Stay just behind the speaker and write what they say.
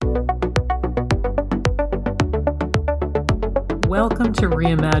Welcome to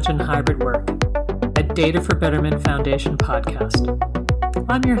Reimagine Hybrid Work, a Data for Betterment Foundation podcast.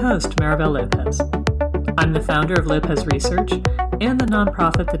 I'm your host, Maribel Lopez. I'm the founder of Lopez Research and the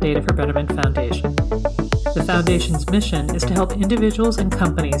nonprofit the Data for Betterment Foundation. The foundation's mission is to help individuals and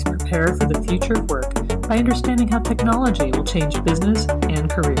companies prepare for the future of work by understanding how technology will change business and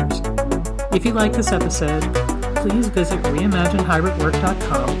careers. If you like this episode, please visit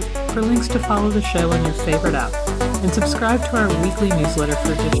reimaginehybridwork.com for links to follow the show in your favorite app and subscribe to our weekly newsletter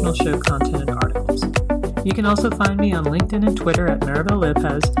for additional show content and articles. You can also find me on LinkedIn and Twitter at Maribel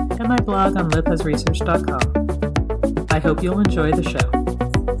Lopez and my blog on lopezresearch.com. I hope you'll enjoy the show.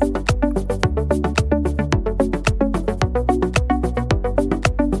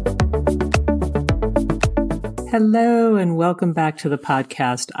 Hello and welcome back to the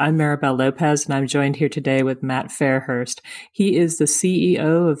podcast. I'm Maribel Lopez and I'm joined here today with Matt Fairhurst. He is the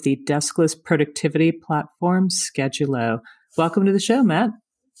CEO of the Deskless productivity platform, Skedulo. Welcome to the show, Matt.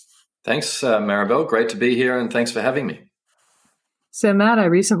 Thanks, Maribel. Great to be here and thanks for having me. So, Matt, I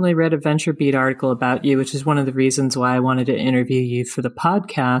recently read a VentureBeat article about you, which is one of the reasons why I wanted to interview you for the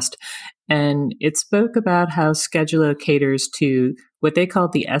podcast. And it spoke about how Skedulo caters to what they call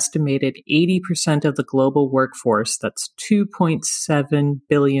the estimated 80% of the global workforce. That's 2.7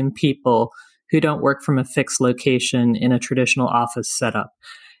 billion people who don't work from a fixed location in a traditional office setup.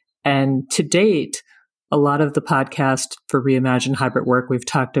 And to date, a lot of the podcast for Reimagine Hybrid Work, we've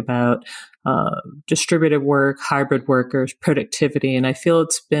talked about distributed work, hybrid workers, productivity, and I feel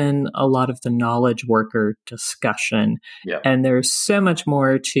it's been a lot of the knowledge worker discussion. Yeah. And there's so much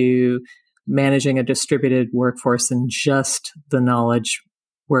more to managing a distributed workforce than just the knowledge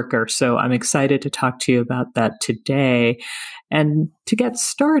worker. So I'm excited to talk to you about that today. And to get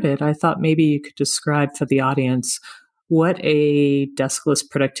started, I thought maybe you could describe for the audience what a deskless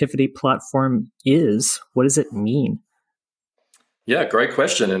productivity platform is. What does it mean? Yeah, great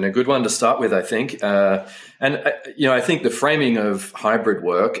question and a good one to start with, I think. I think the framing of hybrid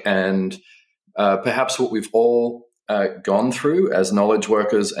work and perhaps what we've all gone through as knowledge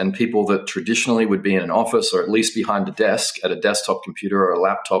workers and people that traditionally would be in an office or at least behind a desk at a desktop computer or a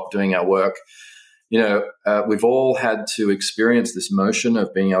laptop doing our work, we've all had to experience this motion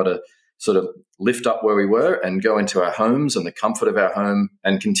of being able to sort of lift up where we were and go into our homes and the comfort of our home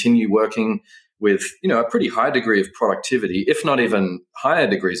and continue working with, a pretty high degree of productivity, if not even higher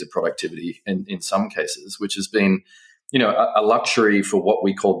degrees of productivity in some cases, which has been, a luxury for what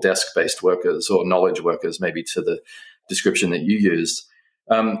we call desk-based workers or knowledge workers, maybe to the description that you used.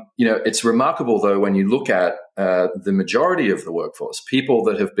 It's remarkable, though, when you look at the majority of the workforce, people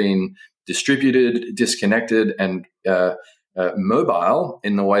that have been distributed, disconnected, and mobile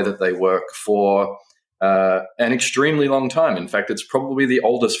in the way that they work for an extremely long time. In fact, it's probably the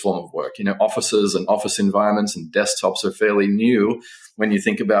oldest form of work. Offices and office environments and desktops are fairly new when you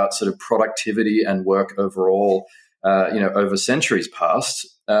think about sort of productivity and work overall, over centuries past.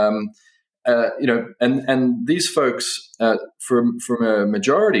 And these folks, from a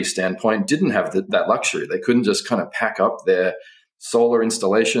majority standpoint, didn't have that luxury. They couldn't just kind of pack up their solar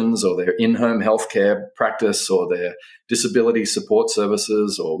installations or their in-home healthcare practice or their disability support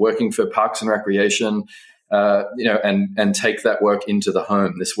services or working for Parks and Recreation, and take that work into the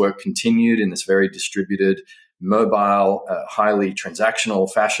home. This work continued in this very distributed, mobile, highly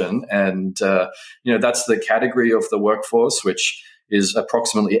transactional fashion. And, that's the category of the workforce, which is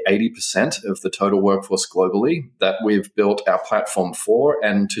approximately 80% of the total workforce globally that we've built our platform for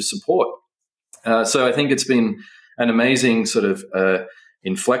and to support. So I think it's been an amazing sort of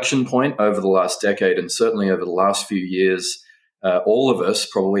inflection point over the last decade and certainly over the last few years, all of us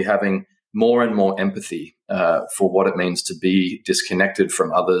probably having more and more empathy for what it means to be disconnected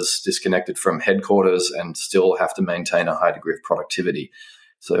from others, disconnected from headquarters, and still have to maintain a high degree of productivity.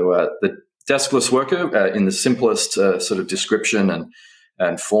 So the deskless worker, in the simplest sort of description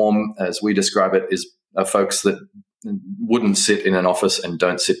and form as we describe it, are folks that wouldn't sit in an office and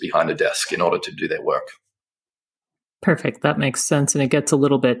don't sit behind a desk in order to do their work. Perfect. That makes sense. And it gets a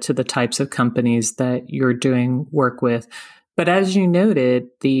little bit to the types of companies that you're doing work with. But as you noted,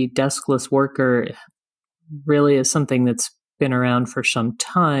 the deskless worker really is something that's been around for some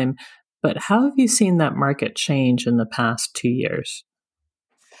time. But how have you seen that market change in the past 2 years?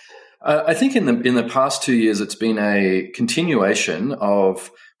 I think in the past 2 years, it's been a continuation of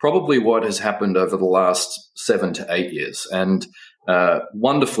probably what has happened over the last 7 to 8 years. And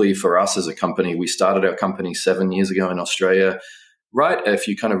wonderfully for us as a company, we started our company 7 years ago in Australia, right? If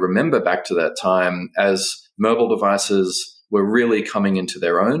you kind of remember back to that time, as mobile devices were really coming into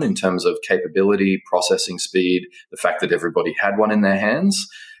their own in terms of capability, processing speed, the fact that everybody had one in their hands.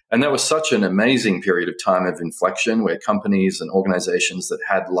 And that was such an amazing period of time of inflection where companies and organizations that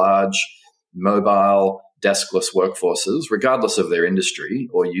had large, mobile, deskless workforces, regardless of their industry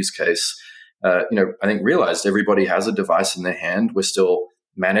or use case, I think realized everybody has a device in their hand. We're still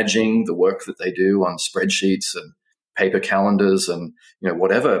managing the work that they do on spreadsheets and paper calendars and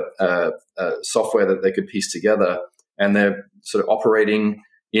whatever software that they could piece together, and they're sort of operating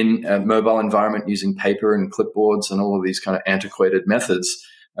in a mobile environment using paper and clipboards and all of these kind of antiquated methods.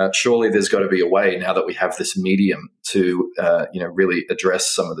 Surely there's got to be a way now that we have this medium to really address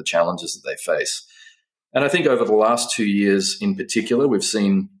some of the challenges that they face. And I think over the last 2 years in particular, we've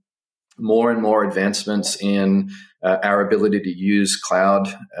seen more and more advancements in our ability to use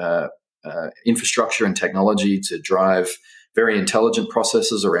cloud infrastructure and technology to drive very intelligent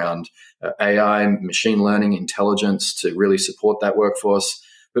processes around AI, machine learning, intelligence to really support that workforce.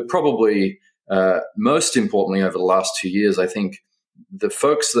 But probably most importantly, over the last 2 years, I think the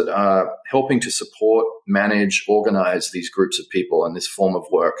folks that are helping to support, manage, organize these groups of people in this form of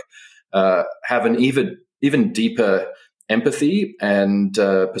work have an even deeper empathy and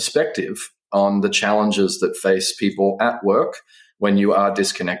perspective on the challenges that face people at work when you are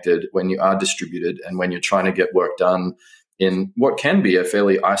disconnected, when you are distributed, and when you're trying to get work done in what can be a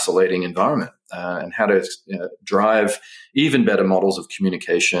fairly isolating environment, and how to drive even better models of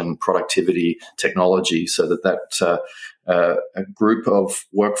communication, productivity, technology, so that a group of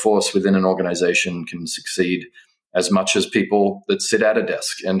workforce within an organization can succeed as much as people that sit at a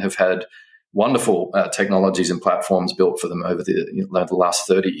desk and have had wonderful technologies and platforms built for them over the last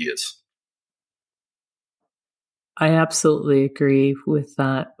 30 years. I absolutely agree with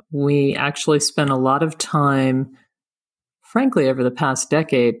that. We actually spent a lot of time, frankly, over the past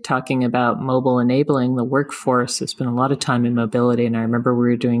decade, talking about mobile enabling the workforce. There's been a lot of time in mobility, and I remember we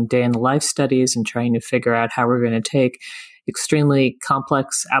were doing day in the life studies and trying to figure out how we're going to take extremely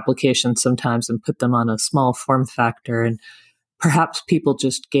complex applications sometimes and put them on a small form factor. And perhaps people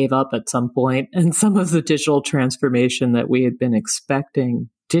just gave up at some point, and some of the digital transformation that we had been expecting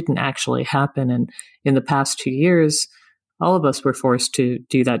didn't actually happen. And in the past 2 years, all of us were forced to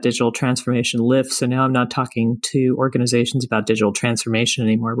do that digital transformation lift. So now I'm not talking to organizations about digital transformation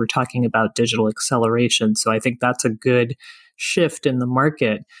anymore. We're talking about digital acceleration. So I think that's a good shift in the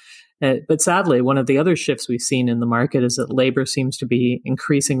market. But sadly, one of the other shifts we've seen in the market is that labor seems to be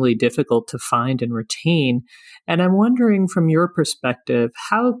increasingly difficult to find and retain. And I'm wondering, from your perspective,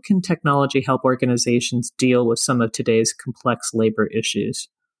 how can technology help organizations deal with some of today's complex labor issues?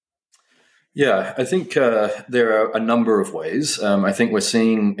 Yeah, I think there are a number of ways. I think we're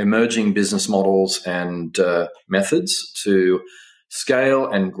seeing emerging business models and methods to scale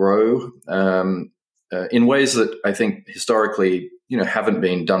and grow in ways that I think historically haven't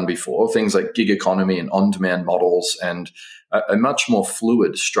been done before. Things like gig economy and on-demand models, and a much more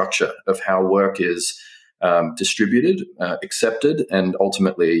fluid structure of how work is distributed, accepted, and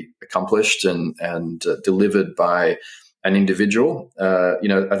ultimately accomplished and delivered by an individual.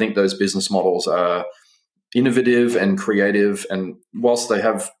 I think those business models are innovative and creative, and whilst they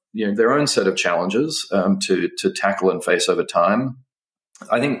have their own set of challenges to tackle and face over time,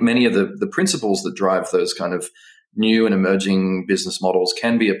 I think many of the principles that drive those kind of new and emerging business models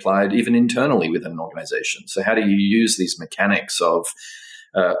can be applied even internally within an organization. So how do you use these mechanics of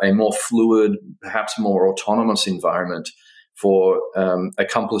a more fluid, perhaps more autonomous environment for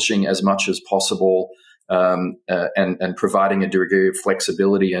accomplishing as much as possible and providing a degree of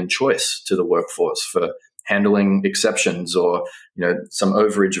flexibility and choice to the workforce for handling exceptions or some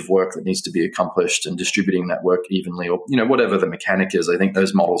overage of work that needs to be accomplished and distributing that work evenly, or whatever the mechanic is. I think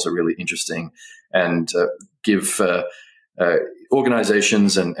those models are really interesting and give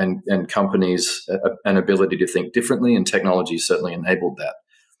organizations and companies an ability to think differently, and technology certainly enabled that.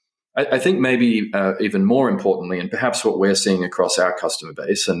 I think maybe even more importantly, and perhaps what we're seeing across our customer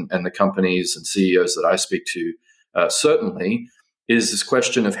base and the companies and CEOs that I speak to certainly, is this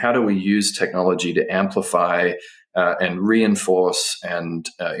question of how do we use technology to amplify and reinforce and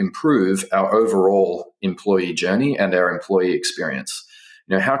improve our overall employee journey and our employee experience.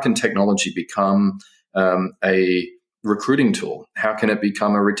 How can technology become a recruiting tool? How can it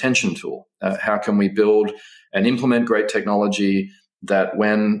become a retention tool? How can we build and implement great technology that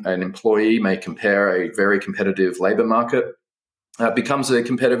when an employee may compare a very competitive labor market, becomes a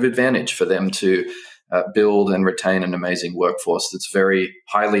competitive advantage for them to build and retain an amazing workforce that's very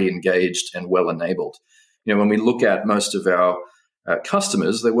highly engaged and well-enabled. When we look at most of our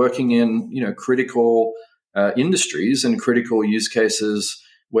customers, they're working in, critical industries and critical use cases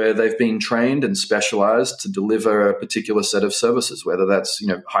where they've been trained and specialized to deliver a particular set of services, whether that's,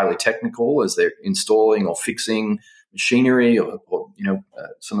 highly technical as they're installing or fixing machinery, or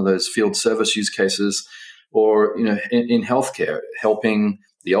some of those field service use cases, or in healthcare, helping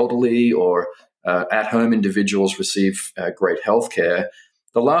the elderly or at-home individuals receive great healthcare.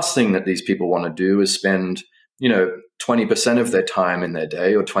 The last thing that these people want to do is spend 20% of their time in their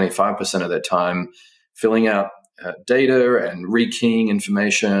day or 25% of their time filling out data and rekeying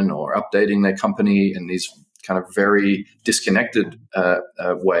information or updating their company in these kind of very disconnected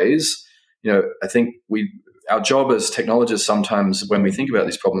ways. I think our job as technologists sometimes when we think about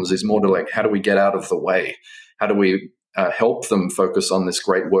these problems is more to like, how do we get out of the way? How do we help them focus on this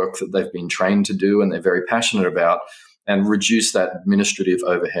great work that they've been trained to do and they're very passionate about, and reduce that administrative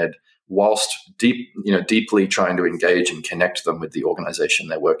overhead whilst deeply trying to engage and connect them with the organization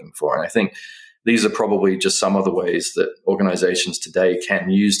they're working for. And I think these are probably just some of the ways that organizations today can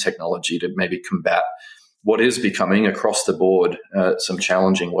use technology to maybe combat what is becoming across the board some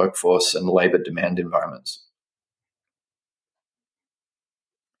challenging workforce and labor demand environments.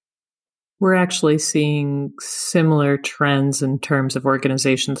 We're actually seeing similar trends in terms of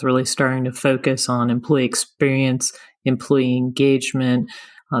organizations really starting to focus on employee experience, employee engagement,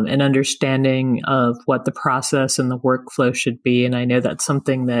 and understanding of what the process and the workflow should be. And I know that's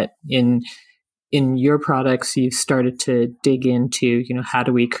something that in your products you've started to dig into, how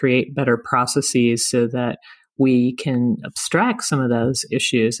do we create better processes so that we can abstract some of those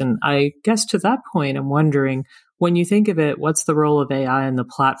issues. And I guess to that point, I'm wondering, when you think of it, what's the role of AI in the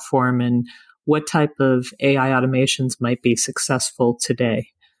platform and what type of AI automations might be successful today?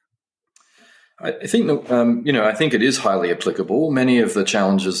 I think that, I think it is highly applicable. Many of the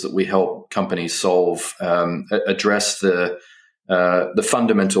challenges that we help companies solve address the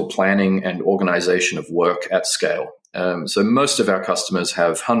fundamental planning and organization of work at scale. So most of our customers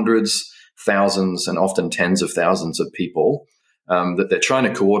have hundreds, thousands, and often tens of thousands of people that they're trying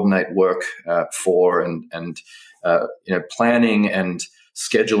to coordinate work for, and planning and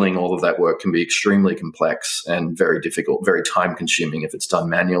scheduling all of that work can be extremely complex and very difficult, very time consuming if it's done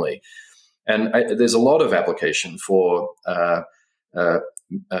manually. And there's a lot of application for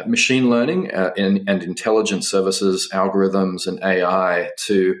machine learning and intelligence services, algorithms, and AI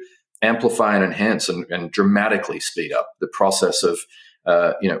to amplify and enhance and dramatically speed up the process of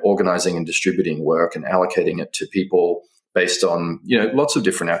organizing and distributing work and allocating it to people based on lots of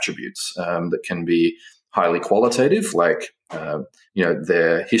different attributes that can be highly qualitative, like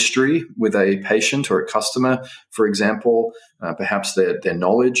their history with a patient or a customer, for example, perhaps their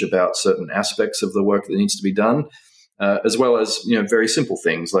knowledge about certain aspects of the work that needs to be done, as well as very simple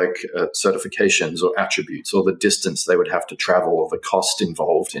things like certifications or attributes, or the distance they would have to travel, or the cost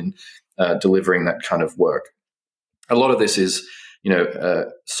involved in delivering that kind of work. A lot of this is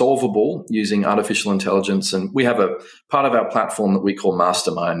solvable using artificial intelligence. And we have a part of our platform that we call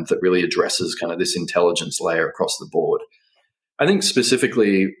Mastermind that really addresses kind of this intelligence layer across the board. I think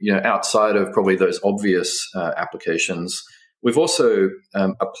specifically, outside of probably those obvious applications, we've also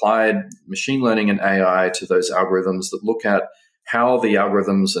applied machine learning and AI to those algorithms that look at how the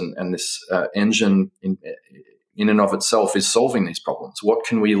algorithms and this engine in and of itself is solving these problems. What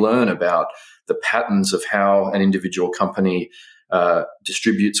can we learn about the patterns of how an individual company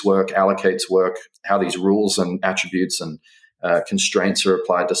distributes work, allocates work, how these rules and attributes and constraints are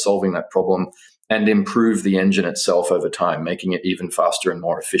applied to solving that problem, and improve the engine itself over time, making it even faster and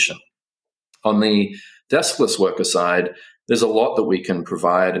more efficient. On the deskless worker side, there's a lot that we can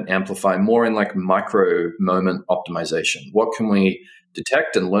provide and amplify more in like micro moment optimization. What can we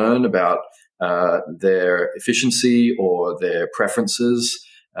detect and learn about their efficiency or their preferences?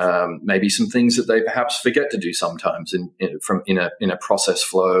 Maybe some things that they perhaps forget to do sometimes in a process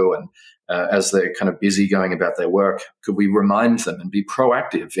flow, and as they're kind of busy going about their work, could we remind them and be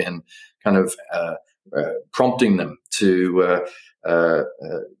proactive in kind of prompting them to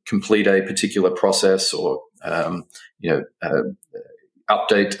complete a particular process, or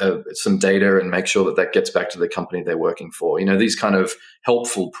update some data and make sure that gets back to the company they're working for. These kind of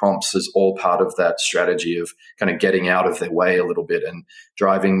helpful prompts is all part of that strategy of kind of getting out of their way a little bit and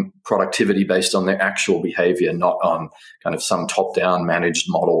driving productivity based on their actual behavior, not on kind of some top-down managed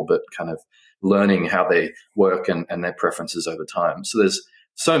model, but kind of learning how they work and their preferences over time. So there's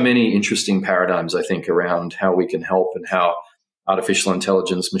so many interesting paradigms, I think, around how we can help and how artificial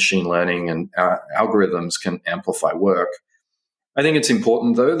intelligence, machine learning, and algorithms can amplify work. I think it's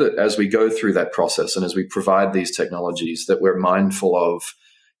important, though, that as we go through that process and as we provide these technologies, that we're mindful of,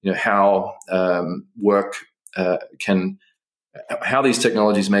 how how these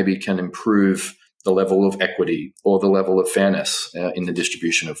technologies maybe can improve the level of equity or the level of fairness in the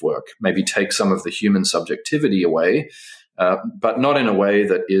distribution of work. Maybe take some of the human subjectivity away, but not in a way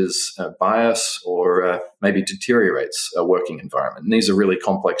that is bias or maybe deteriorates a working environment. And these are really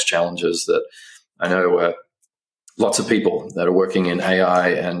complex challenges that I know lots of people that are working in AI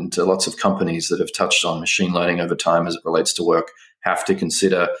and lots of companies that have touched on machine learning over time as it relates to work are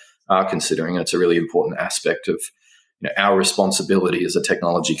considering. And it's a really important aspect of our responsibility as a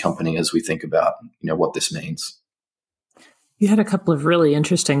technology company as we think about what this means. You had a couple of really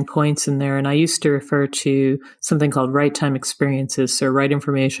interesting points in there, and I used to refer to something called right time experiences. So right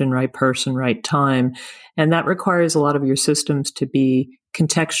information, right person, right time. And that requires a lot of your systems to be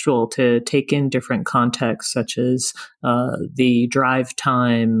contextual, to take in different contexts, such as the drive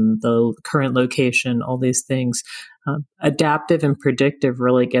time, the current location, all these things. Adaptive and predictive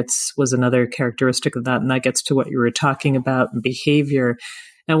really was another characteristic of that. And that gets to what you were talking about, behavior.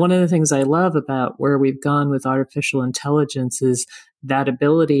 And one of the things I love about where we've gone with artificial intelligence is that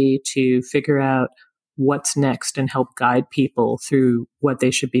ability to figure out what's next and help guide people through what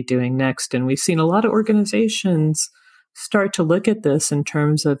they should be doing next. And we've seen a lot of organizations start to look at this in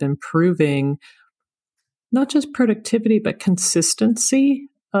terms of improving not just productivity, but consistency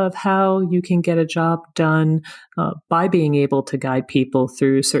of how you can get a job done by being able to guide people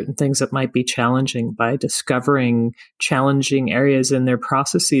through certain things that might be challenging, by discovering challenging areas in their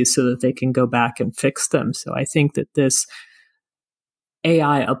processes so that they can go back and fix them. So I think that this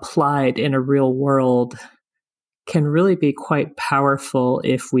AI applied in a real world can really be quite powerful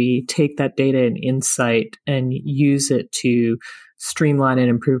if we take that data and insight and use it to streamline and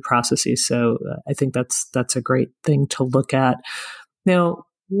improve processes. So I think that's a great thing to look at. Now,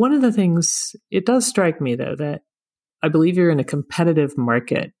 one of the things, it does strike me, though, that I believe you're in a competitive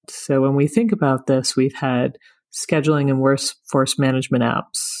market. So when we think about this, we've had scheduling and workforce management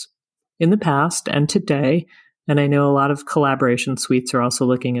apps in the past and today. And I know a lot of collaboration suites are also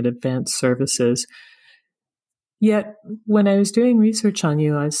looking at advanced services. Yet, when I was doing research on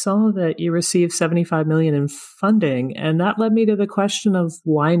you, I saw that you received $75 million in funding, and that led me to the question of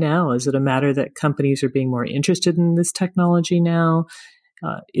why now? Is it a matter that companies are being more interested in this technology now?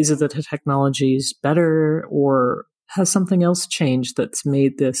 Is it that the technology is better, or has something else changed that's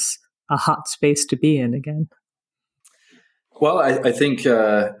made this a hot space to be in again? Well, I think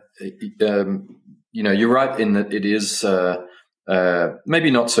you're right in that it is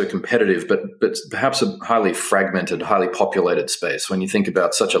maybe not so competitive, but perhaps a highly fragmented, highly populated space. When you think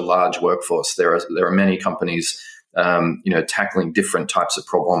about such a large workforce, there are many companies tackling different types of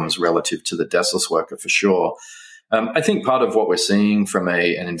problems relative to the deskless worker, for sure. I think part of what we're seeing from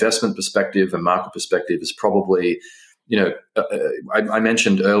an investment perspective, a market perspective, is probably, I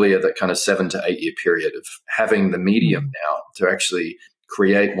mentioned earlier that kind of 7 to 8 year period of having the medium now to actually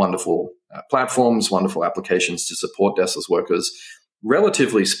create wonderful platforms, wonderful applications to support deskless workers.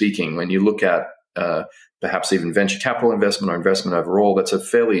 Relatively speaking, when you look at perhaps even venture capital investment or investment overall, that's a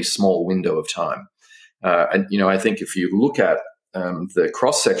fairly small window of time. And I think if you look at the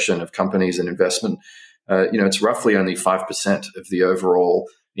cross section of companies and investment, it's roughly only 5% of the overall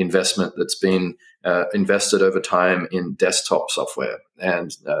investment that's been invested over time in desktop software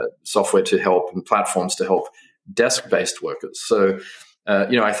and software to help and platforms to help desk-based workers. So,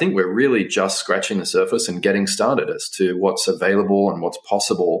 I think we're really just scratching the surface and getting started as to what's available and what's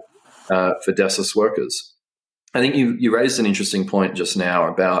possible for deskless workers. I think you raised an interesting point just now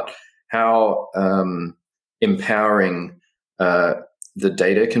about how empowering the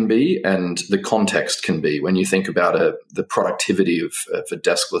data can be and the context can be when you think about the productivity of a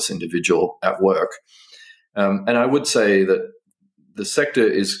deskless individual at work. And I would say that the sector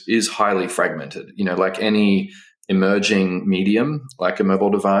is highly fragmented. Like any emerging medium, like a mobile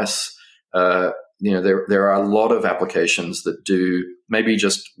device, there are a lot of applications that do maybe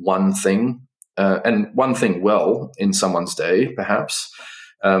just one thing, and one thing well in someone's day, perhaps,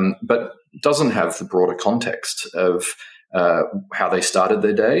 but doesn't have the broader context of how they started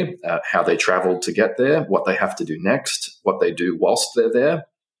their day, how they traveled to get there, what they have to do next, what they do whilst they're there.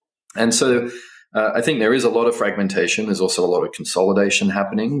 And so I think there is a lot of fragmentation. There's also a lot of consolidation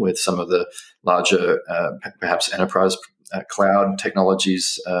happening with some of the larger, perhaps enterprise cloud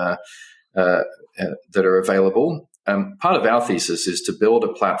technologies that are available. Part of our thesis is to build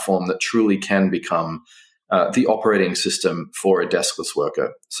a platform that truly can become the operating system for a deskless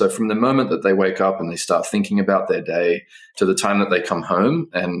worker. So from the moment that they wake up and they start thinking about their day to the time that they come home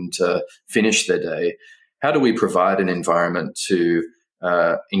and finish their day, how do we provide an environment to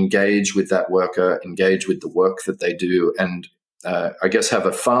engage with that worker, engage with the work that they do, and I guess have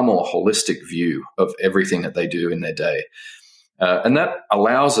a far more holistic view of everything that they do in their day. And that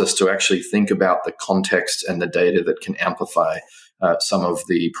allows us to actually think about the context and the data that can amplify some of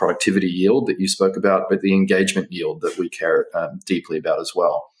the productivity yield that you spoke about, but the engagement yield that we care deeply about as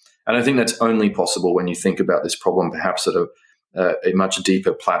well. And I think that's only possible when you think about this problem perhaps at a much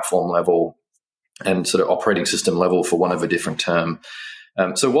deeper platform level and sort of operating system level, for want of a different term.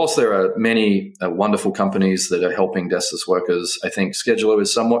 So whilst there are many wonderful companies that are helping deskless workers, I think Skedulo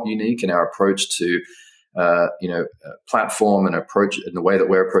is somewhat unique in our approach to platform and approach in the way that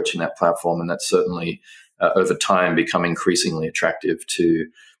we're approaching that platform. And that's certainly over time become increasingly attractive to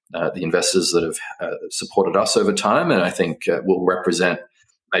the investors that have supported us over time. And I think will represent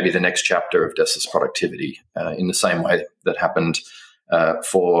maybe the next chapter of deskless productivity in the same way that happened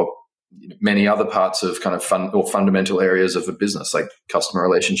for many other parts of kind of fundamental areas of a business, like customer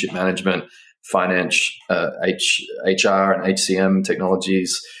relationship management, finance, HR and HCM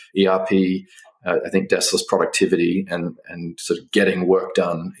technologies, ERP. I think deskless productivity and sort of getting work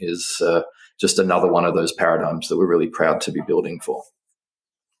done is just another one of those paradigms that we're really proud to be building for.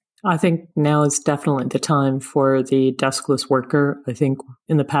 I think now is definitely the time for the deskless worker. I think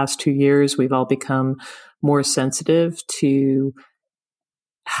in the past 2 years, we've all become more sensitive to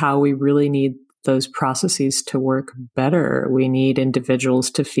how we really need those processes to work better. We need individuals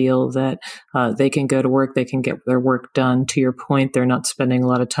to feel that they can go to work, they can get their work done. To your point, they're not spending a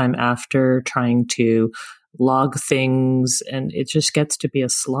lot of time after trying to log things, and it just gets to be a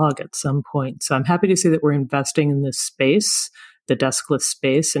slog at some point. So I'm happy to see that we're investing in this space, the deskless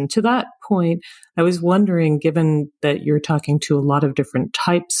space. And to that point, I was wondering, given that you're talking to a lot of different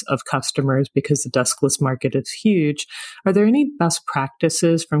types of customers because the deskless market is huge, are there any best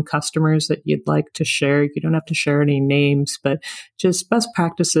practices from customers that you'd like to share? You don't have to share any names, but just best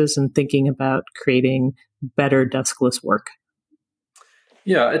practices in thinking about creating better deskless work.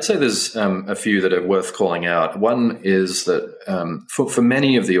 Yeah, I'd say there's a few that are worth calling out. One is that for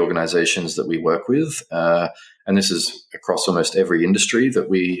many of the organizations that we work with, and this is across almost every industry that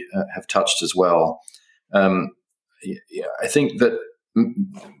we have touched as well, I think that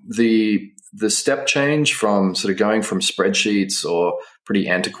the step change from sort of going from spreadsheets or pretty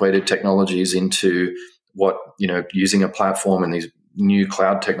antiquated technologies into what, using a platform and these new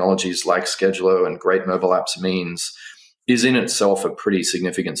cloud technologies like Skedulo and great mobile apps means is in itself a pretty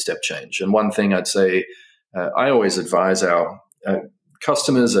significant step change. And one thing I'd say, I always advise our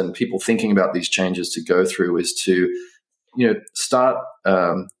customers and people thinking about these changes to go through is to, start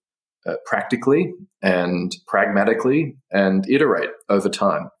practically and pragmatically and iterate over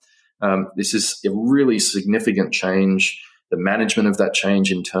time. This is a really significant change. The management of that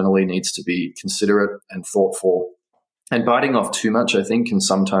change internally needs to be considerate and thoughtful. And biting off too much, I think, can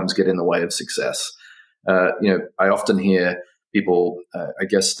sometimes get in the way of success. I often hear people,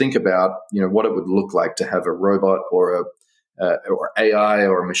 think about, what it would look like to have a robot or AI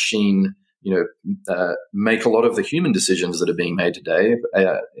or a machine, make a lot of the human decisions that are being made today,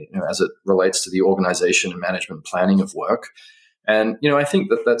 as it relates to the organization and management planning of work. And, I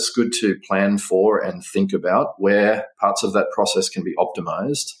think that that's good to plan for and think about where parts of that process can be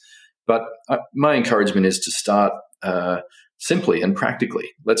optimized. But my encouragement is to start simply and practically.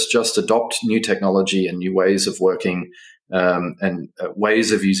 Let's just adopt new technology and new ways of working and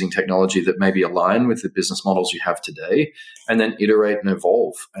ways of using technology that maybe align with the business models you have today, and then iterate and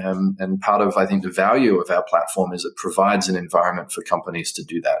evolve. And part of, I think, the value of our platform is it provides an environment for companies to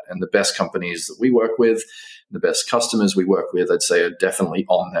do that. And the best companies that we work with, the best customers we work with, I'd say, are definitely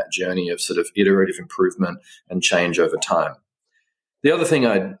on that journey of sort of iterative improvement and change over time. The other thing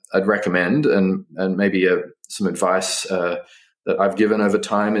I'd recommend, and maybe some advice that I've given over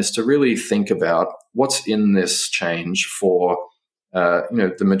time, is to really think about what's in this change for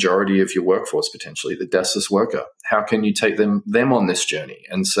the majority of your workforce, potentially the deskless worker. How can you take them on this journey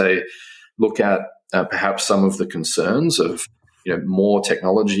and say, look at perhaps some of the concerns of more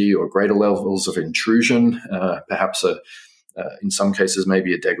technology or greater levels of intrusion, perhaps in some cases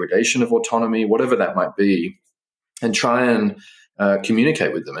maybe a degradation of autonomy, whatever that might be, and try and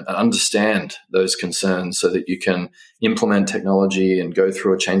communicate with them and understand those concerns so that you can implement technology and go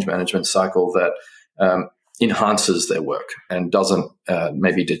through a change management cycle that enhances their work and doesn't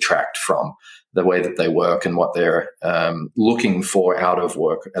maybe detract from the way that they work and what they're looking for out of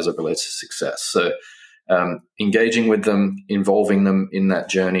work as it relates to success. So engaging with them, involving them in that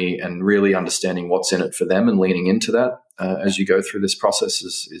journey, and really understanding what's in it for them and leaning into that as you go through this process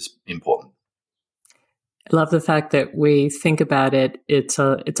is important. I love the fact that we think about it. It's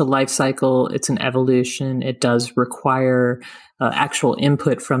a life cycle. It's an evolution. It does require actual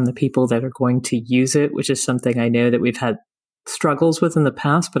input from the people that are going to use it, which is something I know that we've had struggles with in the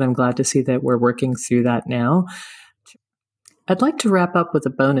past, but I'm glad to see that we're working through that now. I'd like to wrap up with a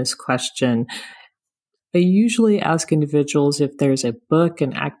bonus question. I usually ask individuals if there's a book,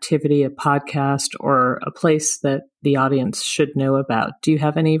 an activity, a podcast, or a place that the audience should know about. Do you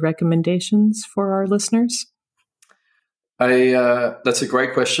have any recommendations for our listeners? That's a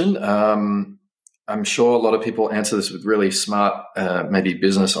great question. I'm sure a lot of people answer this with really smart, maybe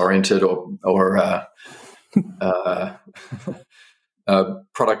business-oriented or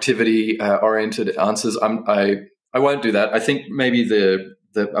productivity-oriented answers. I won't do that. I think maybe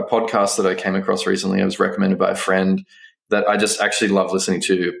a podcast that I came across recently, I was recommended by a friend that I just actually love listening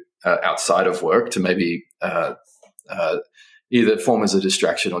to outside of work to maybe either form as a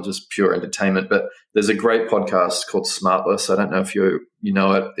distraction or just pure entertainment. But there's a great podcast called Smartless. I don't know if you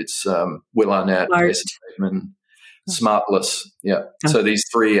know it. It's Will Arnett, Jason Bateman, Smartless. Yeah. So these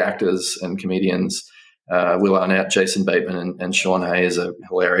three actors and comedians, Will Arnett, Jason Bateman, and Sean Hayes are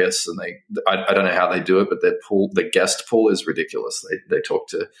hilarious. And I don't know how they do it, but the guest pool is ridiculous. They talk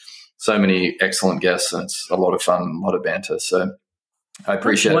to so many excellent guests, and it's a lot of fun, a lot of banter. So I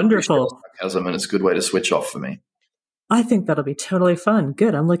appreciate sarcasm, and it's a good way to switch off for me. I think that'll be totally fun.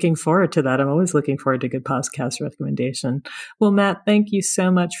 Good. I'm looking forward to that. I'm always looking forward to good podcast recommendation. Well, Matt, thank you so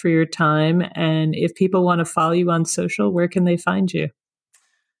much for your time. And if people want to follow you on social, where can they find you?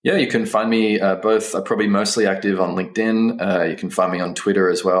 Yeah, you can find me both. I'm probably mostly active on LinkedIn. You can find me on Twitter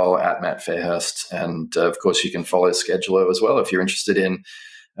as well, at Matt Fairhurst. And of course, you can follow Skedulo as well if you're interested in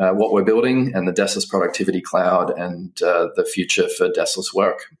what we're building and the Deskless Productivity Cloud and the future for Deskless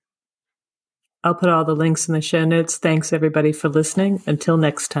work. I'll put all the links in the show notes. Thanks, everybody, for listening. Until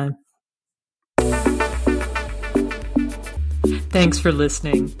next time. Thanks for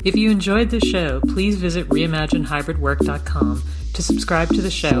listening. If you enjoyed the show, please visit reimaginehybridwork.com to subscribe to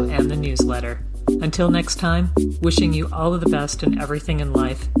the show and the newsletter. Until next time, wishing you all of the best in everything in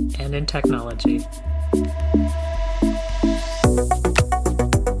life and in technology.